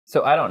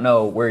So I don't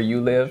know where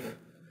you live,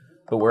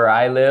 but where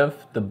I live,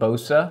 the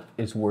Bosa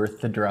is worth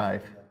the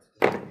drive.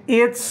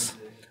 It's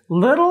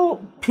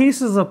little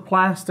pieces of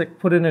plastic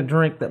put in a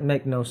drink that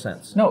make no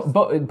sense. No,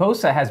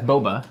 Bosa has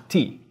boba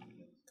tea.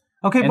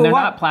 Okay, And but they're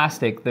why? not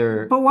plastic,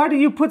 they're... But why do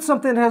you put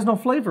something that has no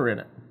flavor in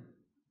it?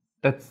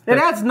 That's It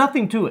adds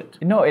nothing to it.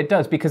 No, it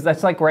does, because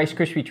that's like Rice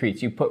Krispie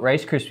treats. You put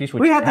Rice Krispies, which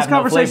We had this have no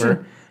conversation.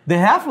 flavor, They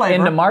have flavor.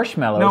 into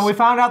marshmallows. No, we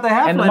found out they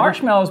have and flavor. the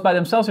marshmallows by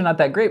themselves are not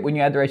that great. When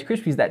you add the Rice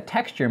Krispies, that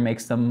texture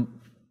makes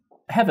them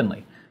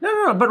heavenly.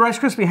 No, but Rice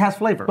Krispie has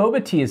flavor.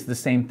 Boba tea is the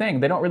same thing.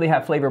 They don't really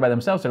have flavor by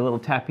themselves. They're little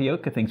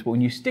tapioca things, but when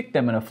you stick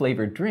them in a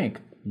flavored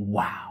drink,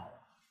 wow.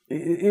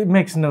 It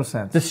makes no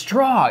sense. The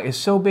straw is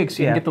so big,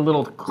 so you can get the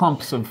little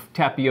clumps of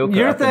tapioca.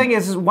 Your thing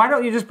is, why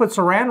don't you just put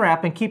saran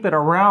wrap and keep it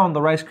around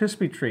the Rice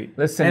Krispie treat?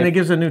 Listen, and it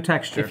gives a new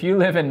texture. If you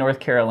live in North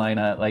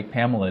Carolina like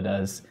Pamela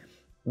does,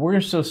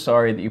 we're so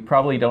sorry that you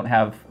probably don't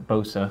have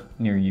Bosa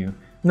near you.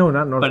 No,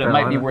 not North But Carolina.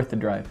 it might be worth the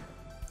drive.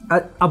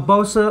 A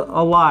Bosa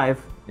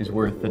alive Is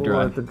worth the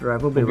drive. Worth the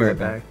drive. We'll be right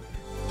back.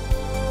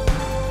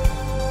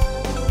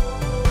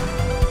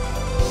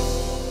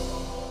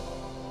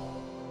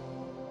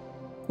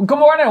 Good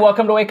morning and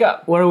welcome to Wake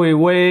Up. Where do we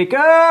wake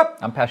up?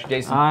 I'm Pastor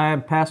Jason.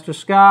 I'm Pastor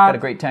Scott. Got a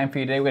great time for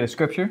you today. We had a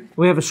scripture.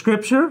 We have a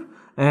scripture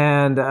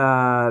and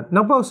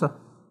no Bosa.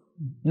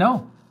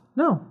 No.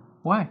 No.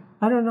 Why?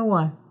 I don't know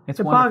why.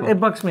 It's wonderful. It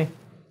bugs me.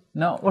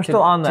 No. We're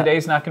still on that.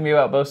 Today's not going to be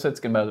about Bosa. It's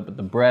going to be about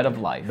the bread of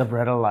life. The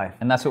bread of life.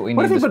 And that's what we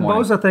What need if this you put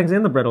morning. Bosa things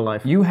in the bread of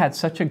life? You had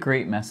such a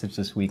great message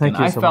this week. Thank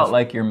and you I so felt much.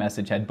 like your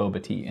message had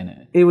boba tea in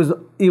it. It was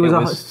It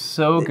was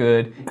so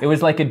good. It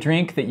was like a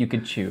drink that you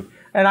could chew.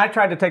 And I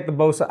tried to take the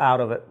Bosa out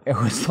of it. It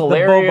was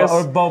hilarious. The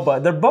boba or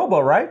boba. They're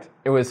boba, right?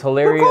 It was Who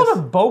hilarious. called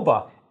it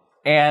boba?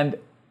 And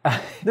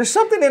There's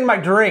something in my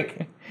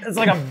drink. It's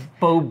like a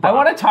boba. I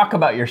want to talk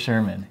about your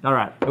sermon. All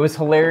right. It was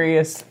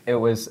hilarious. It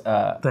was...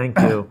 Thank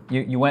you.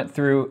 You went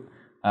through...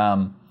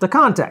 The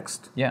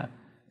context. Yeah.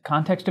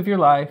 Context of your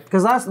life.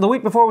 Because the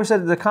week before we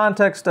said the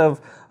context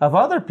of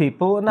other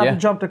people, and not to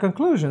jump to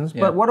conclusions,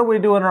 but what do we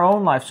do in our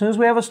own life? As soon as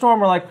we have a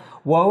storm, we're like,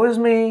 woe is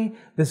me,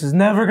 this is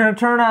never going to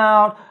turn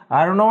out,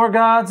 I don't know where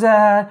God's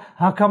at,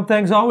 how come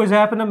things always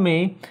happen to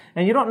me?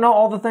 And you don't know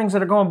all the things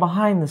that are going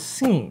behind the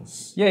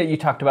scenes. Yeah, you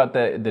talked about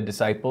the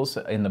disciples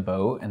in the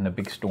boat and the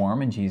big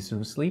storm, and Jesus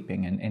was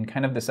sleeping, and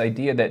kind of this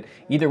idea that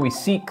either we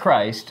seek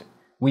Christ,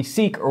 we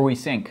seek or we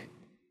sink.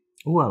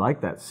 Ooh, I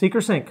like that. Seek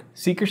or sink.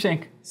 Seek or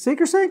sink. Seek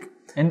or sink?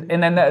 And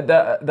then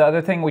the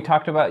other thing you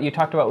talked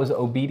about was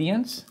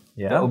obedience.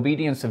 Yeah. The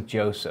obedience of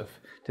Joseph.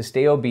 To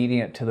stay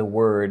obedient to the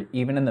word,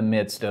 even in the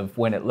midst of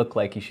when it looked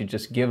like you should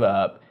just give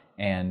up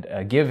and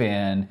give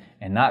in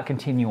and not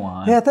continue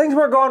on. Yeah, things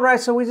weren't going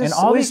right, so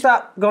we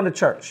stopped going to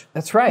church.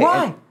 That's right.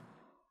 Why?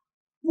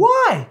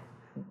 Why?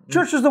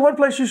 Church is the one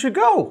place you should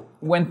go.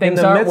 When things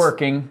aren't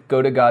working,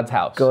 go to God's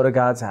house. Go to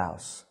God's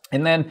house.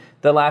 And then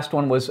the last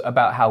one was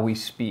about how we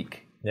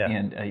speak. Yeah.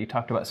 And you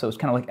talked about, so it's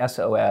kind of like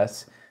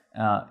SOS.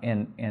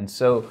 And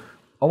so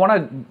I want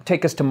to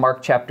take us to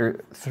Mark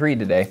chapter 3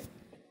 today.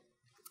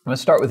 I'm going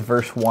to start with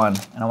verse 1,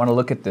 and I want to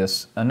look at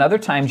this. Another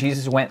time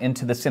Jesus went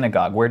into the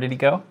synagogue. Where did he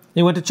go?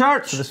 He went to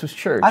church. So this was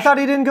church. I thought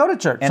he didn't go to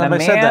church. And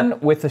Somebody a said man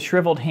that. with a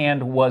shriveled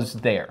hand was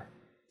there.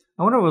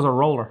 I wonder if it was a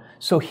roller.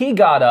 So he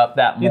got up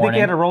that morning. You think he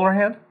had a roller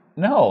hand?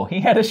 No,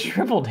 he had a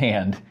shriveled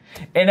hand.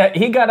 And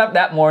he got up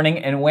that morning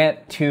and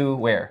went to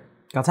where?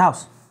 God's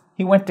house.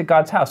 He went to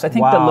God's house. I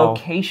think the Wow.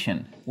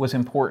 location was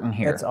important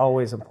here. It's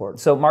always important.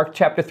 So Mark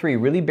chapter 3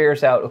 really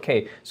bears out,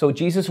 okay, so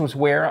Jesus was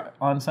where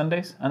on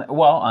Sundays?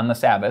 On the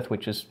Sabbath,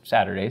 which is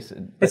Saturdays.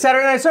 It's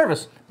Saturday night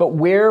service. But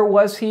where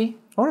was he?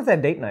 I wonder if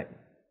that date night.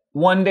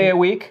 One day a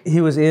week?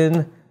 He was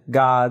in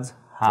God's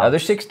house. The other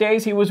 6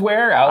 days he was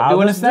where? Out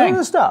doing his thing. Doing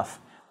the stuff.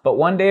 But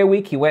one day a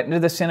week he went into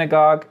the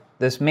synagogue.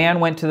 This man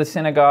went to the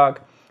synagogue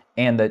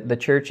and the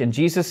church, and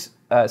Jesus,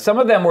 some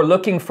of them were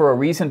looking for a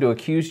reason to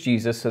accuse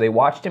Jesus, so they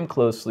watched him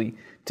closely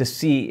to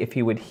see if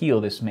he would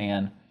heal this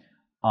man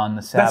on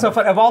the Sabbath. That's so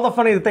funny. Of all the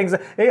funny things,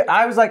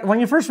 I was like, when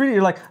you first read it,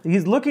 you're like,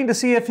 he's looking to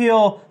see if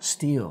he'll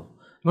steal.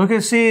 Looking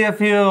to see if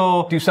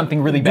he'll do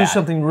something really bad. Do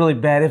something really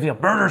bad, if he'll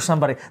murder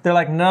somebody. They're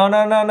like,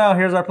 no,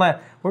 here's our plan.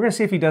 We're going to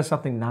see if he does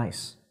something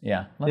nice.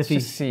 Yeah, let's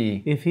just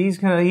see. If he's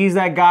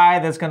that guy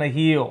that's going to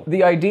heal.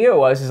 The idea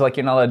is like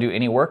you're not allowed to do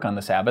any work on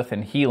the Sabbath,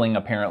 and healing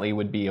apparently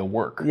would be a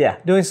work. Yeah,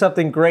 doing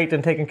something great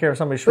and taking care of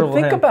somebody's shriveled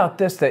hand. But think about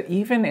this, that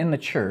even in the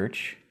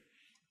church,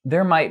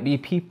 there might be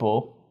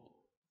people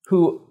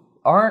who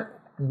aren't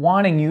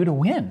wanting you to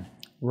win.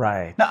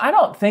 Right. Now, I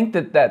don't think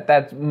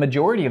that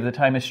majority of the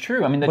time is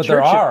true. I mean, the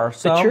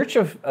church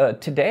of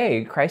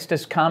today, Christ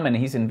has come and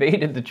he's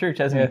invaded the church,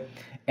 hasn't he?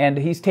 And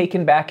he's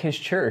taken back his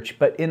church.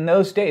 But in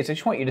those days, I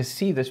just want you to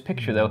see this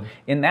picture, though.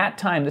 In that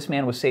time, this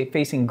man was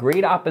facing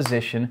great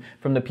opposition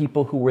from the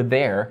people who were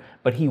there,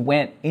 but he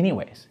went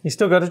anyways. You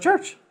still go to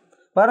church?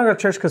 Well, I don't go to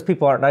church because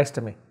people aren't nice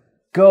to me.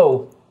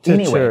 Go to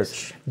anyways.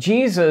 church.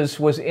 Jesus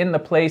was in the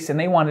place and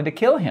they wanted to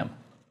kill him.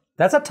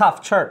 That's a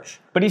tough church.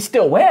 But he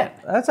still went.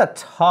 That's a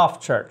tough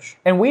church.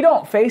 And we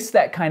don't face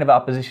that kind of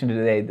opposition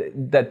today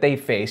that they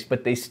faced,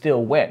 but they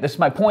still went. This is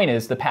my point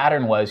is the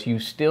pattern was you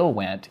still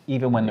went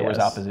even when there was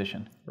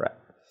opposition. Right.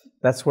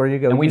 That's where you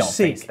go. And we you don't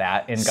face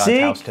that in God's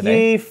house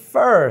today. Seek ye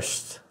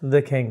first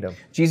the kingdom.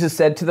 Jesus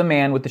said to the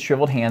man with the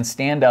shriveled hand,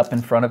 stand up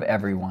in front of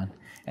everyone.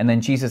 And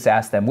then Jesus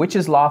asked them, which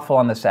is lawful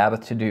on the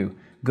Sabbath to do,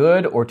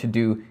 good or to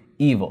do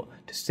evil,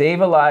 to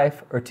save a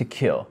life or to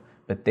kill?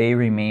 But they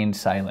remained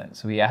silent.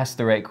 So he asked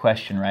the right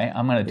question, right?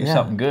 I'm going to do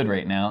something good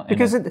right now.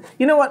 Because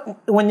you know what?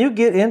 When you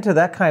get into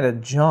that kind of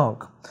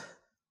junk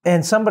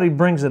and somebody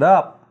brings it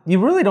up,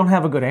 you really don't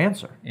have a good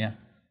answer. Yeah.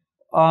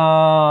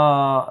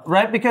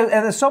 Right?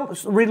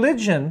 Because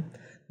religion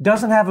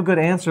doesn't have a good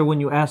answer when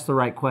you ask the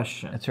right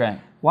question. That's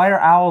right. Why are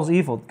owls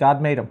evil?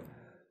 God made them.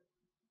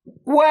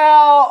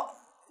 Well,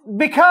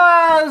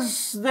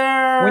 because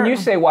they're... When you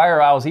say, why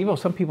are owls evil,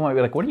 some people might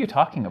be like, what are you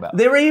talking about?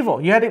 They were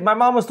evil. My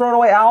mom was throwing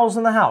away owls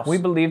in the house. We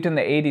believed in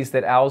the 80s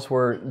that owls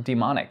were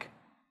demonic.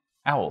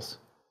 Owls.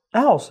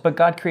 Owls. But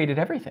God created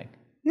everything.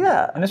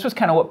 Yeah. And this was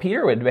kind of what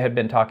Peter had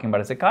been talking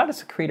about, is that God is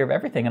the creator of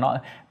everything. And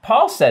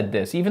Paul said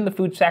this, even the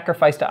food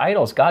sacrificed to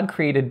idols, God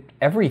created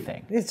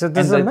everything.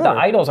 The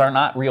idols are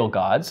not real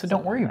gods, so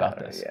don't worry about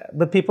this. Yeah.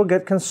 But people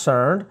get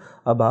concerned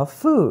about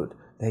food.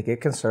 They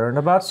get concerned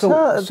about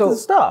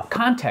stuff.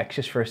 Context,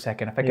 just for a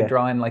second, if I could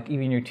draw in like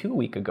even your 2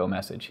 week ago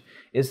message,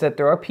 is that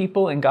there are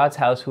people in God's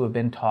house who have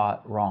been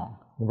taught wrong.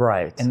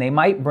 Right. And they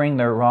might bring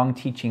their wrong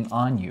teaching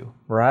on you.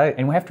 Right.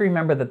 And we have to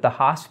remember that the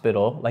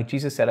hospital, like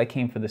Jesus said, I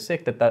came for the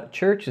sick, that the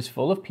church is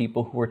full of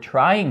people who are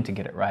trying to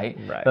get it right,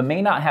 but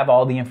may not have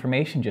all the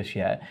information just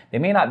yet. They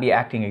may not be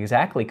acting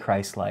exactly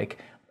Christ-like.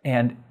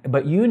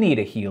 But you need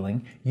a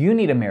healing, you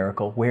need a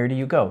miracle. Where do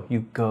you go?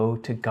 You go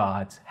to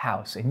God's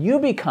house, and you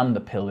become the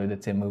pillar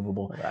that's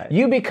immovable. Right.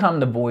 You become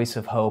the voice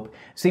of hope.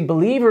 See,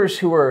 believers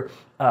who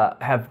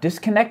have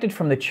disconnected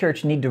from the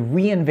church need to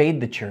reinvade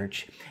the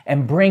church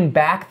and bring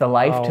back the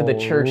life to the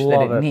church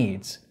that it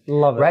needs.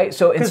 Love it. Right?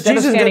 So instead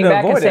of standing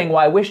back and saying, well,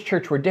 I wish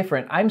church were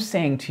different, I'm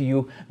saying to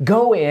you,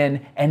 go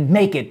in and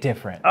make it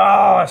different.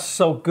 Oh,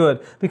 so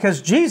good.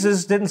 Because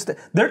Jesus didn't...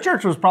 Their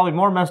church was probably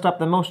more messed up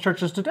than most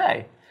churches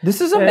today. This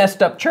is a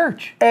messed up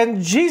church.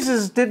 And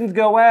Jesus didn't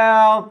go,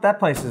 well, that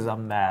place is a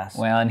mess.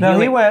 Well, and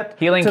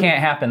healing can't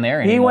happen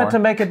there anymore. He went to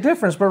make a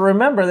difference. But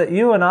remember that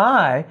you and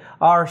I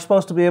are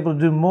supposed to be able to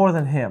do more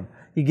than him.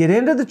 You get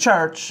into the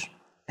church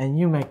and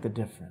you make the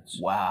difference.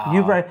 Wow.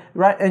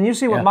 Right? And you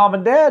see what Mom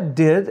and Dad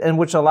did, and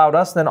which allowed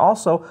us then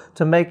also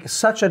to make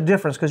such a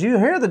difference. Because you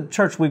hear the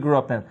church we grew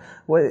up in.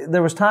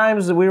 There was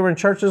times that we were in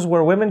churches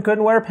where women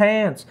couldn't wear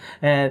pants,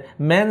 and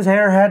men's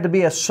hair had to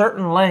be a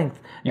certain length.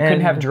 You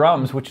couldn't have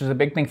drums, which was a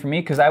big thing for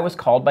me, because I was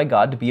called by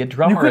God to be a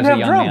drummer as a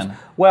young man.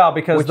 Well,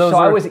 because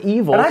I was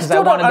evil, because I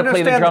wanted to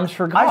play the drums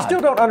for God. I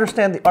still don't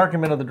understand the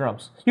argument of the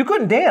drums. You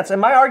couldn't dance.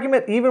 And my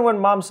argument, even when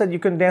Mom said you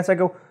couldn't dance, I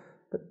go,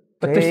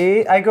 but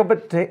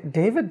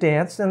David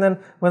danced, and then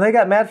when they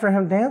got mad for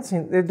him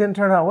dancing, it didn't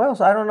turn out well.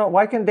 So I don't know,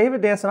 why can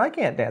David dance and I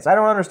can't dance? I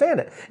don't understand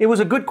it. It was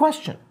a good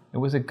question. It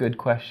was a good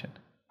question.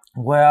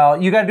 Well,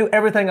 you got to do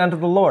everything unto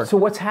the Lord. So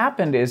what's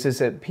happened is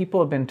that people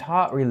have been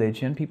taught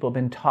religion, people have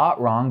been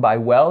taught wrong by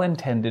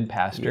well-intended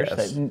pastors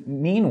that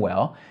mean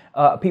well.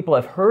 People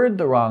have heard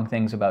the wrong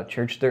things about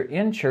church. They're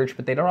in church,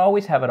 but they don't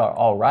always have it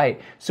all right.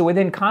 So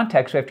within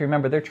context, we have to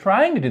remember they're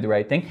trying to do the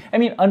right thing. I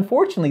mean,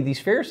 unfortunately, these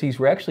Pharisees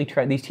were actually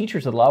these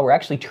teachers of the law were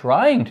actually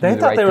trying to do the right thing.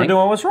 They thought they were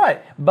doing what's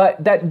right.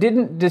 But that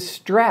didn't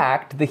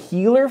distract the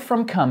healer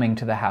from coming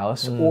to the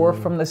house or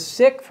from the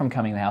sick from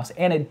coming to the house.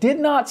 And it did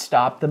not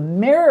stop the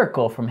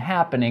miracle from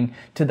happening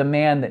to the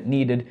man that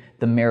needed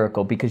the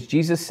miracle. Because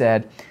Jesus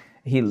said,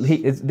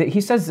 he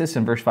says this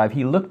in verse 5,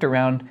 he looked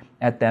around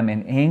at them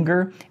in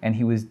anger, and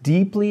he was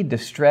deeply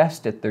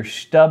distressed at their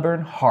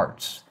stubborn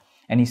hearts.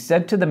 And he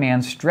said to the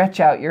man, stretch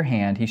out your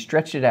hand. He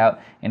stretched it out,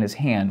 and his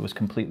hand was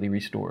completely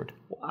restored.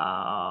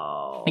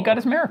 Wow. He got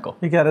his miracle.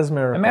 He got his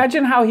miracle.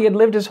 Imagine how he had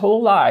lived his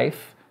whole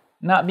life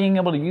not being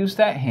able to use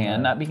that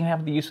hand, not being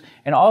able to use,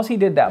 and all he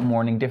did that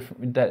morning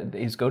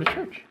is go to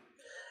church.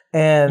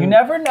 And you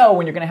never know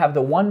when you're going to have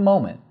the one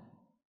moment.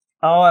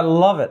 Oh, I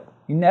love it.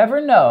 You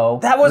never know.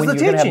 That was the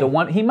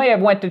teaching. He may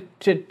have went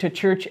to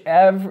church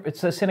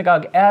it's a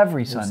synagogue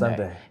every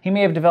Sunday. He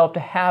may have developed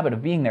a habit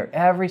of being there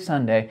every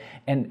Sunday,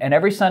 and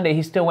every Sunday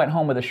he still went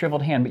home with a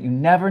shriveled hand. But you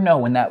never know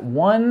when that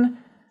one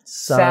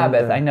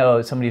Sabbath. I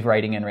know somebody's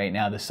writing in right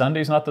now. The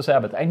Sunday's not the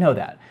Sabbath. I know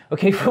that.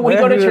 Okay, but we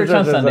go to church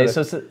on Sunday,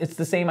 so it's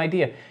the same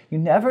idea. You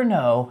never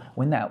know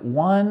when that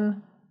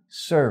one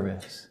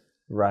service.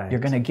 Right. You're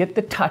going to get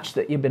the touch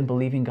that you've been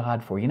believing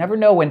God for. You never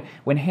know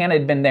when Hannah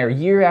had been there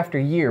year after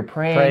year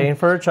praying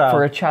for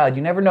a child.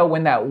 You never know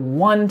when that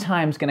one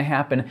time's going to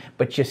happen,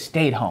 but you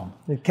stayed home.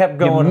 You kept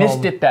going You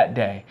missed it that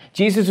day.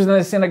 Jesus was in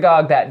the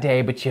synagogue that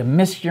day, but you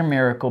missed your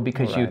miracle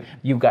because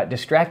you got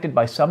distracted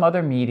by some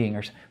other meeting.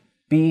 Or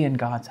be in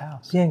God's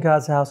house. Be in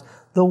God's house.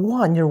 You're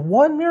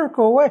one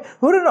miracle away.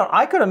 Who'd have known?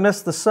 I could have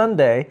missed the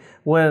Sunday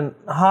when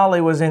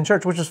Holly was in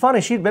church, which is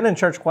funny. She'd been in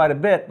church quite a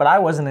bit, but I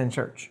wasn't in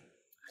church.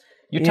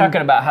 You're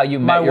talking about how you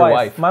met your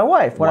wife. My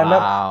wife. When I met,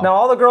 now,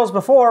 all the girls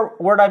before,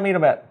 where'd I meet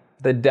them at?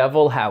 The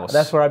Devil House.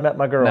 That's where I met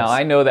my girls. Now,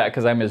 I know that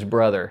because I'm his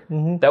brother.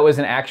 That was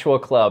an actual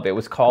club. It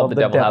was called the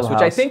Devil House, which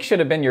I think should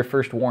have been your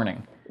first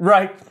warning.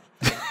 Right.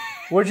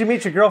 Where'd you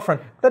meet your girlfriend?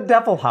 The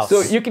Devil House.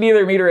 So you can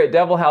either meet her at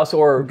Devil House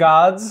or...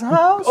 God's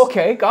house?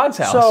 Okay, God's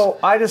house. So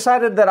I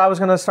decided that I was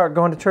going to start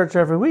going to church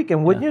every week,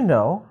 and wouldn't you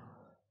know,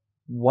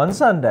 one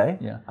Sunday,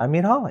 I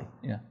meet Holly.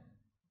 Yeah.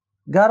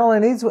 God only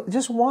needs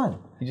just one.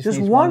 Just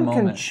one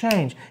can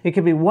change. It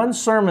could be one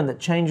sermon that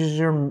changes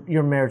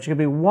your marriage. It could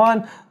be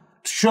one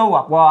show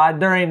up. Well,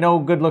 there ain't no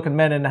good-looking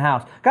men in the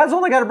house. God's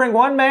only got to bring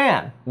one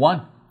man.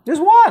 One. Just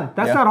one.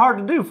 That's not hard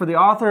to do for the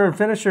author and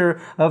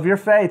finisher of your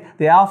faith,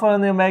 the Alpha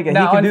and the Omega.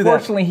 Now, he can do that.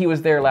 Unfortunately, he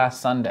was there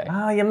last Sunday.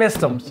 Oh, you missed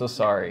him. I'm so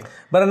sorry.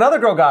 But another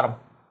girl got him.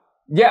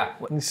 Yeah.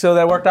 So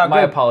that worked out good.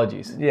 My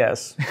apologies.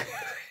 Yes.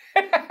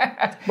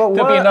 But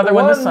There'll be another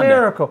one this Sunday. One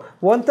miracle.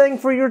 One thing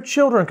for your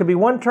children could be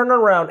one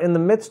turnaround in the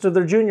midst of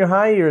their junior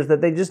high years that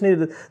they just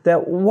needed.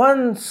 That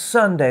one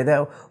Sunday,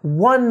 that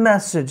one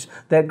message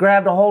that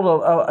grabbed a hold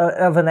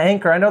of an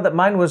anchor. I know that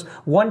mine was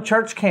one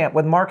church camp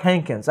with Mark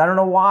Hankins. I don't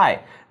know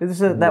why.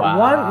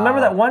 Remember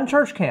that one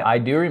church camp? I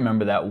do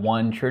remember that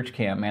one church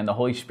camp, man. The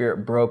Holy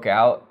Spirit broke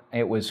out.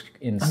 It was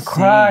insane. I'm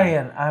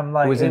crying. I'm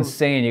like... It was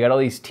insane. You got all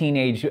these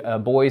teenage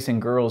boys and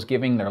girls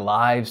giving their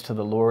lives to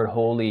the Lord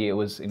Holy. It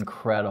was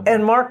incredible.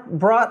 And Mark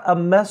brought a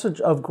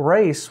message of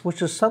grace,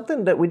 which is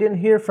something that we didn't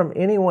hear from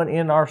anyone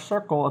in our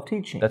circle of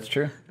teaching. That's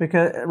true.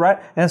 Right?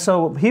 And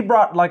so he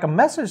brought like a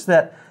message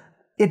that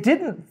it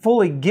didn't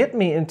fully get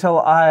me until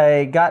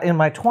I got in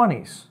my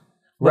 20s.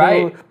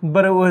 Right.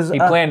 But it was... He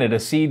planted a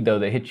seed, though,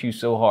 that hit you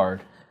so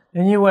hard.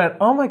 And you went,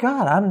 oh my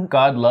God,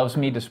 God loves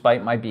me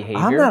despite my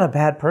behavior. I'm not a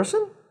bad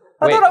person.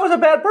 I thought I was a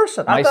bad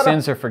person. My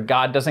sins are for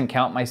God doesn't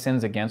count my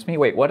sins against me.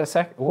 Wait, what a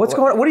sec. What's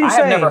going on? What are you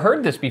saying? I have never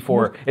heard this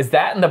before. Is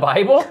that in the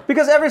Bible?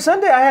 Because every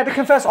Sunday I had to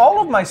confess all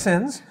of my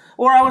sins,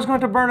 or I was going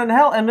to burn in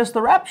hell and miss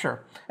the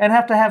rapture, and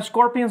have to have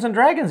scorpions and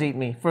dragons eat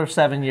me for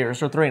 7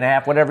 years or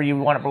 3.5, whatever you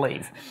want to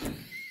believe.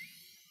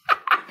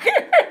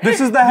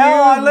 This is the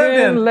hell I lived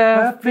in.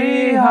 Left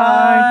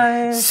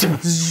behind.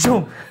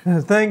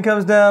 The thing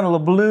comes down, a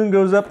little balloon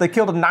goes up. They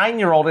killed a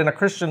 9-year-old in a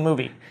Christian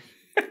movie.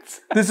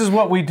 This is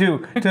what we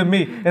do to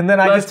me. And then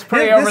Let's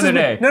pray over the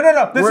day.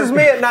 No. This is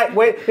me at night,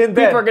 in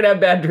bed. People are going to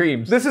have bad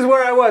dreams. This is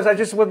where I was. I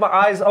just with my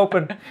eyes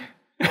open.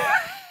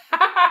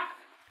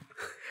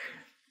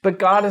 But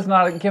God has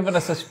not given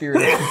us a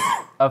spirit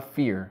of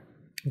fear.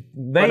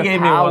 They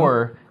gave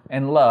power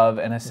and love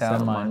and a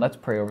sound mind. Let's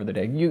pray over the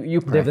day. You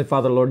pray. Heavenly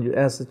Father, Lord, you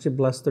ask that you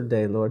bless their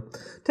day, Lord.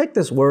 Take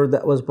this word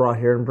that was brought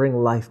here and bring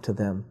life to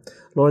them.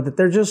 Lord, that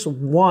they're just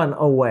one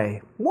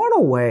away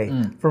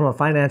from a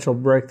financial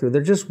breakthrough.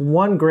 They're just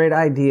one great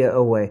idea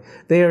away.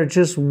 They are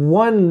just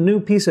one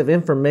new piece of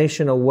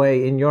information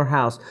away in your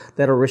house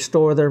that'll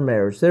restore their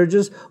marriage. They're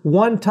just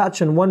one touch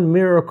and one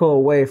miracle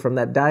away from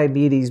that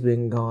diabetes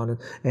being gone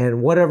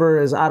and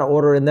whatever is out of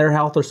order in their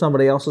health or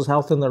somebody else's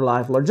health in their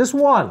life, Lord. Just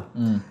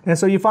one. And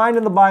so you find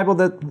in the Bible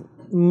that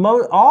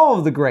all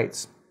of the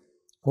greats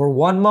were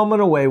one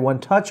moment away,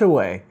 one touch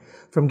away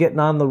from getting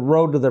on the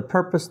road to their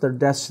purpose, their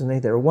destiny.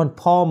 There were one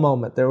Paul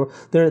moment.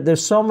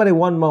 There's so many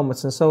one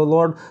moments. And so,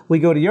 Lord, we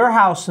go to your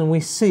house and we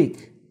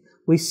seek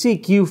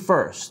you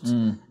first.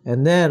 And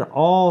then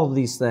all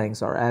these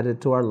things are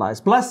added to our lives.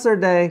 Bless their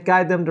day.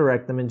 Guide them,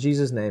 direct them. In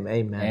Jesus' name,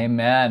 amen.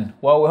 Amen.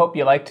 Well, we hope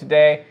you liked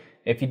today.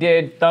 If you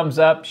did, thumbs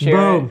up,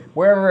 share it.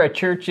 Wherever a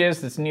church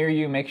is that's near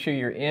you, make sure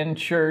you're in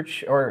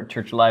church, or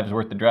Church Alive is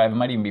worth the drive. It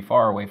might even be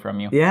far away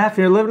from you. Yeah, if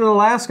you're living in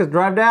Alaska,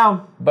 drive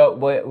down. But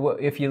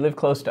if you live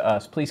close to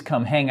us, please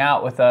come hang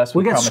out with us.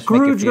 We got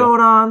Scrooge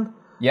going on.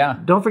 Yeah.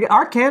 Don't forget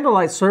our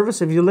candlelight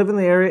service, if you live in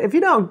the area. If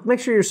you don't, make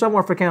sure you're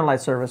somewhere for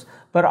candlelight service.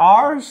 But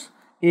ours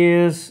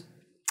is...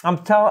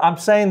 I'm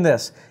saying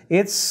this.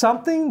 It's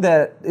something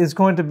that is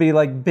going to be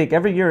like big.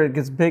 Every year it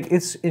gets big.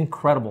 It's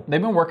incredible. They've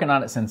been working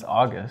on it since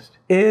August.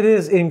 It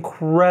is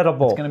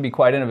incredible. It's going to be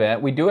quite an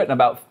event. We do it in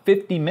about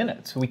 50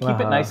 minutes. We keep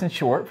it nice and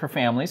short for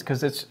families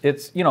because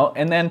it's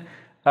and then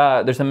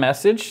there's a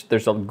message.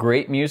 There's a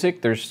great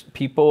music. There's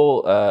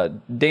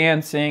people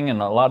dancing and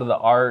a lot of the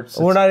arts.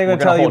 We're not even going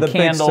to tell you the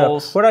big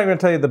stuff. We're not even going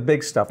to tell you the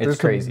big stuff. There's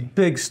crazy.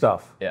 Big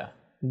stuff. Yeah.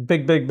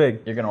 Big. You're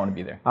going to want to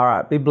be there. All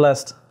right. Be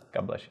blessed.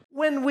 God bless you.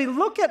 When we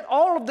look at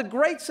all of the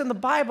greats in the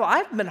Bible,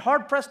 I've been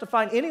hard-pressed to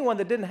find anyone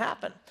that didn't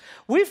happen.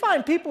 We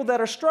find people that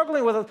are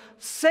struggling with the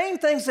same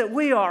things that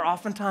we are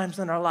oftentimes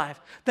in our life.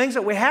 Things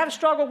that we have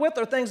struggled with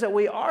or things that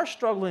we are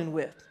struggling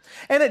with.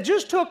 And it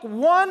just took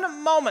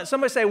one moment.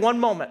 Somebody say one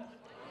moment.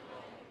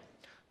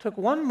 Took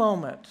one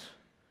moment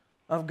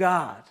of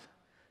God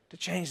to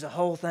change the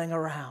whole thing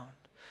around.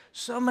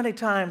 So many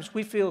times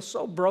we feel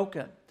so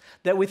broken.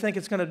 that we think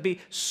it's going to be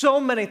so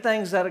many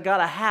things that have got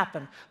to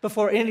happen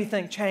before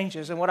anything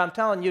changes. And what I'm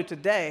telling you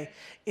today,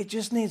 it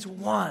just needs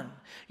one.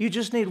 You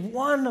just need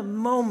one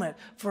moment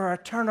for a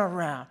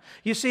turnaround.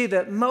 You see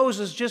that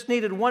Moses just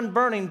needed one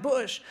burning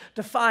bush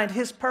to find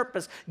his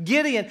purpose.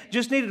 Gideon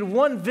just needed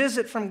one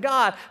visit from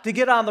God to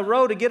get on the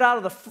road, to get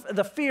out of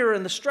the fear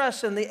and the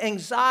stress and the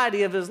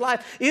anxiety of his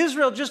life.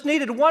 Israel just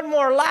needed one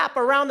more lap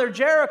around their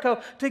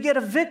Jericho to get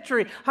a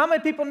victory. How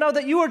many people know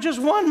that you are just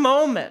one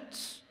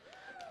moment?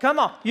 Come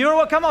on.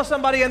 Come on,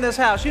 somebody in this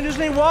house. You just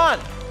need one.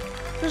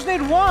 Just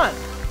need one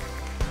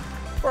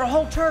for a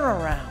whole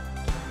turnaround.